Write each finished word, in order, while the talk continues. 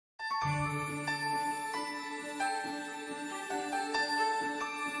Hello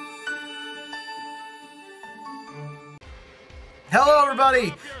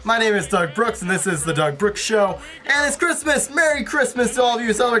everybody, my name is Doug Brooks and this is the Doug Brooks Show, and it's Christmas! Merry Christmas to all of you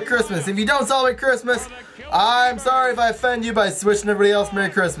who celebrate Christmas. If you don't celebrate Christmas, I'm sorry if I offend you by switching everybody else Merry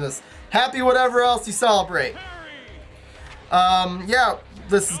Christmas. Happy whatever else you celebrate. Yeah,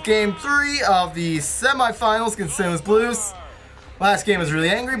 this is game 3 of the semifinals against St. Louis Blues. Last game was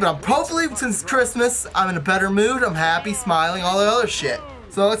really angry, but I'm hopefully, since Christmas, I'm in a better mood, I'm happy, smiling, all that other shit.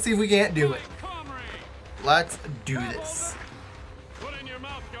 So let's see if we can't do it. Let's do this.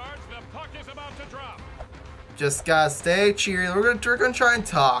 Just gotta stay cheery. We're gonna try and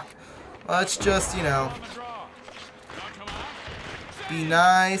talk. Let's just, you know, be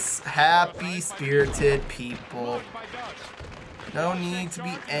nice, happy, spirited people. No need to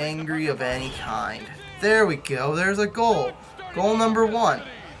be angry of any kind. There we go. There's a goal. Goal number 1. It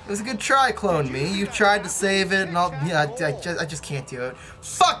was a good try, Clone Me. You tried to save it, and I just can't do it.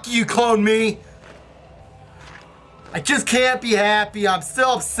 Fuck you, Clone Me. I just can't be happy. I'm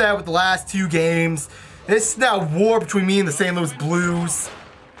still upset with the last 2 games. This is now war between me and the St. Louis Blues.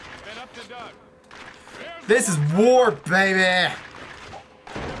 This is war, baby.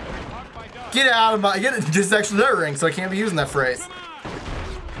 Get out of my... This is actually their ring, so I can't be using that phrase.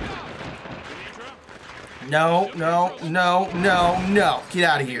 No, no, no, no, no. Get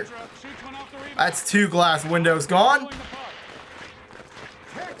out of here. That's 2 glass windows gone.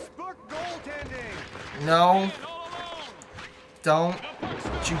 No. Don't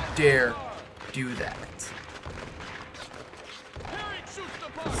you dare do that.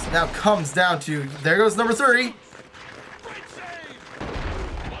 So now comes down to, there goes number 3.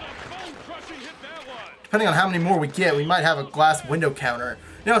 Depending on how many more we get, we might have a glass window counter.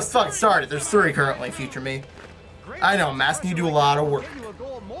 You know, it's fucking started. There's 3 currently, future me. I know, I'm asking you to do a lot of work.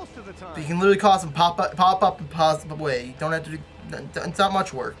 But you can literally cause them pop up and pause away. You don't have to do, it's not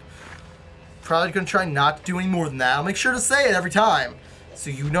much work. Probably gonna try not to do any more than that. I'll make sure to say it every time, so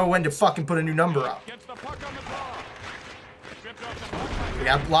you know when to fucking put a new number up. We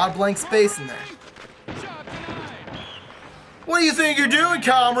got a lot of blank space in there. What do you think you're doing,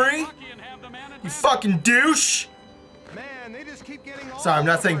 Comrie? You fucking douche! Sorry, I'm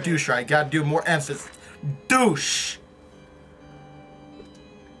not saying douche right. Gotta do more emphasis. Douche!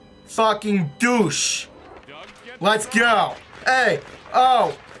 Fucking douche! Let's go! Hey!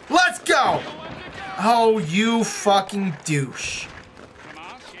 Oh! Let's go! Oh, you fucking douche.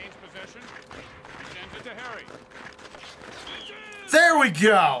 There we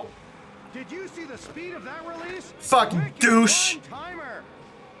go! Did you see the speed of that release? Fucking douche!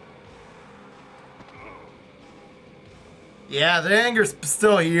 Yeah, the anger's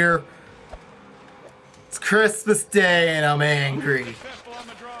still here. It's Christmas Day and I'm angry.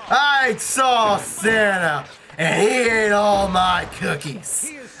 I saw Santa and he ate all my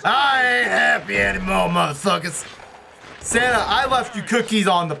cookies. I ain't happy anymore, motherfuckers. Santa, I left you cookies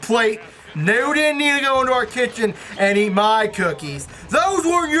on the plate. You didn't need to go into our kitchen and eat my cookies. Those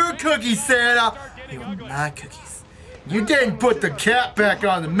weren't your cookies, Santa. They were my cookies. You didn't put the cap back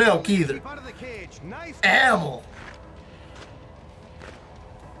on the milk either. Animal.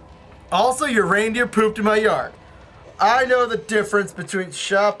 Also, your reindeer pooped in my yard. I know the difference between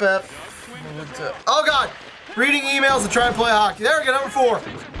shop at... Oh god! Reading emails and trying to play hockey. There we go, number 4.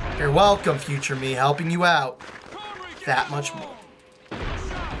 You're welcome, future me, helping you out. That much more.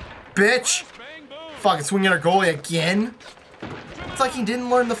 Bitch! Fucking swinging at our goalie again? It's like he didn't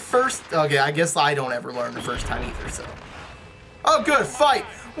learn the first... Okay, I guess I don't ever learn the first time either, so... Oh, good, fight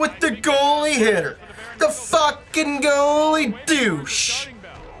with the goalie hitter. The fucking goalie douche.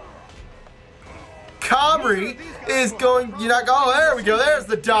 Comrie is going... You're not... Oh, there we go. There's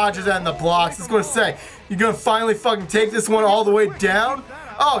the dodges and the blocks. I was going to say, you're going to finally fucking take this one all the way down?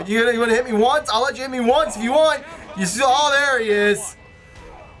 Oh, you gonna hit me once? I'll let you hit me once if you want. You still... Oh, there he is.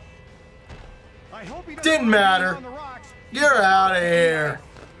 Didn't matter. You're out of here.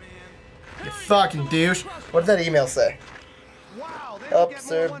 You fucking douche. What did that email say? Help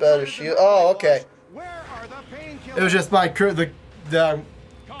serve better shield. Oh, okay. It was just my...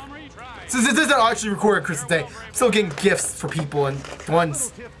 Since this isn't actually recorded Christmas Day, I'm still getting gifts for people and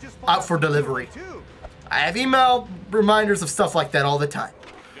ones out for delivery. I have email reminders of stuff like that all the time.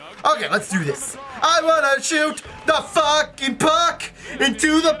 Okay, let's do this. I wanna shoot the fucking puck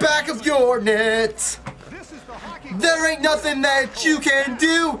into the back of your net. There ain't nothing that you can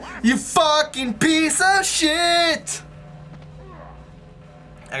do, you fucking piece of shit.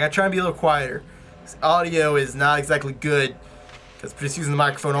 I gotta try and be a little quieter. This audio is not exactly good because I'm just using the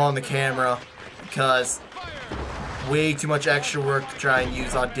microphone on the camera because way too much extra work to try and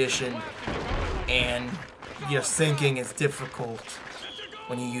use audition, and you know, syncing is difficult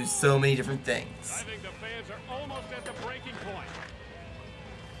when you use so many different things.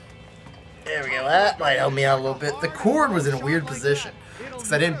 There we go. That might help me out a little bit. The cord was in a weird position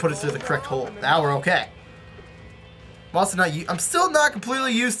because I didn't put it through the correct hole. Now we're okay. I'm still not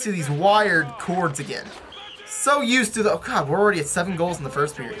completely used to these wired cords again. So used to the. Oh god, we're already at 7 goals in the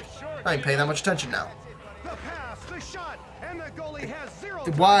first period. I ain't paying that much attention now.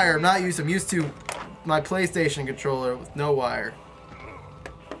 The wire, I'm not used to. I'm used to my PlayStation controller with no wire.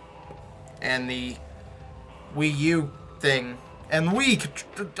 And the Wii U thing. And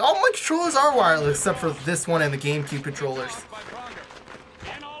Wii, all my controllers are wireless except for this one and the GameCube controllers.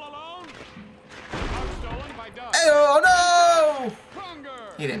 Hey, oh no!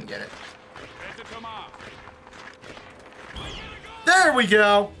 He didn't get it. There we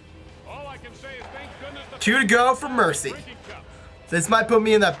go! 2 to go for Mercy. This might put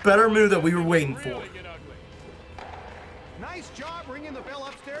me in that better mood that we were waiting for. Nice job ringing the bell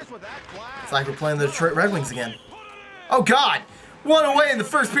upstairs with that flag. It's like we're playing the Detroit Red Wings again. Oh god! 1 away in the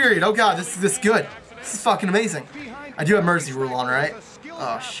first period. Oh god, this is good. This is fucking amazing. I do have Mercy rule on, right?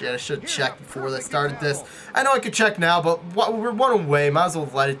 Oh shit, I should have checked before they started this. I know I could check now, but we're 1 away. Might as well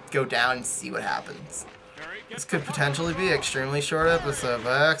let it go down and see what happens. This could potentially be an extremely short episode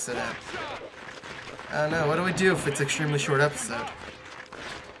by accident. I don't know, what do we do if it's an extremely short episode?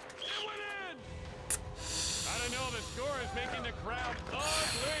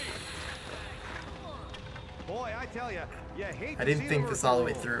 Boy, I tell you, I didn't think this all the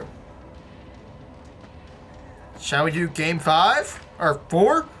way through. Shall we do game 5? Or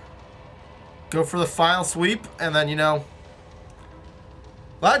 4? Go for the final sweep, and then, you know...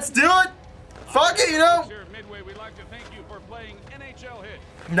 Let's do it! Fuck it, you know?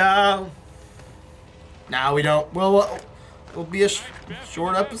 No. No, we don't. Well, it'll be a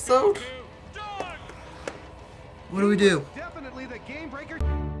short episode. What do we do? Definitely the game breaker.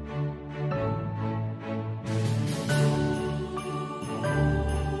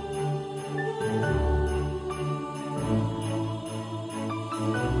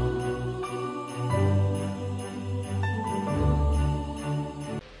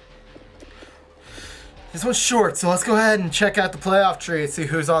 This one's short, so let's go ahead and check out the playoff tree and see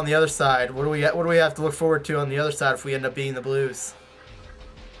who's on the other side. What do we have to look forward to on the other side if we end up beating the Blues?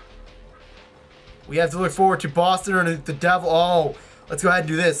 We have to look forward to Boston or the Devil. Oh, let's go ahead and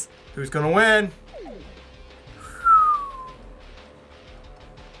do this. Who's gonna win?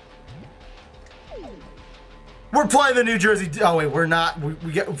 We're playing the New Jersey. Oh wait, we're not.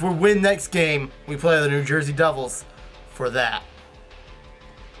 If we win next game, we play the New Jersey Devils for that.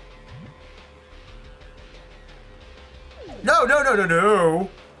 No, no, no, no, no.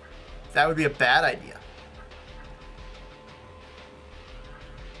 That would be a bad idea.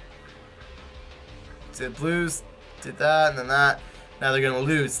 So the Blues did that and then that. Now they're going to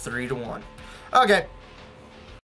lose 3-1. Okay.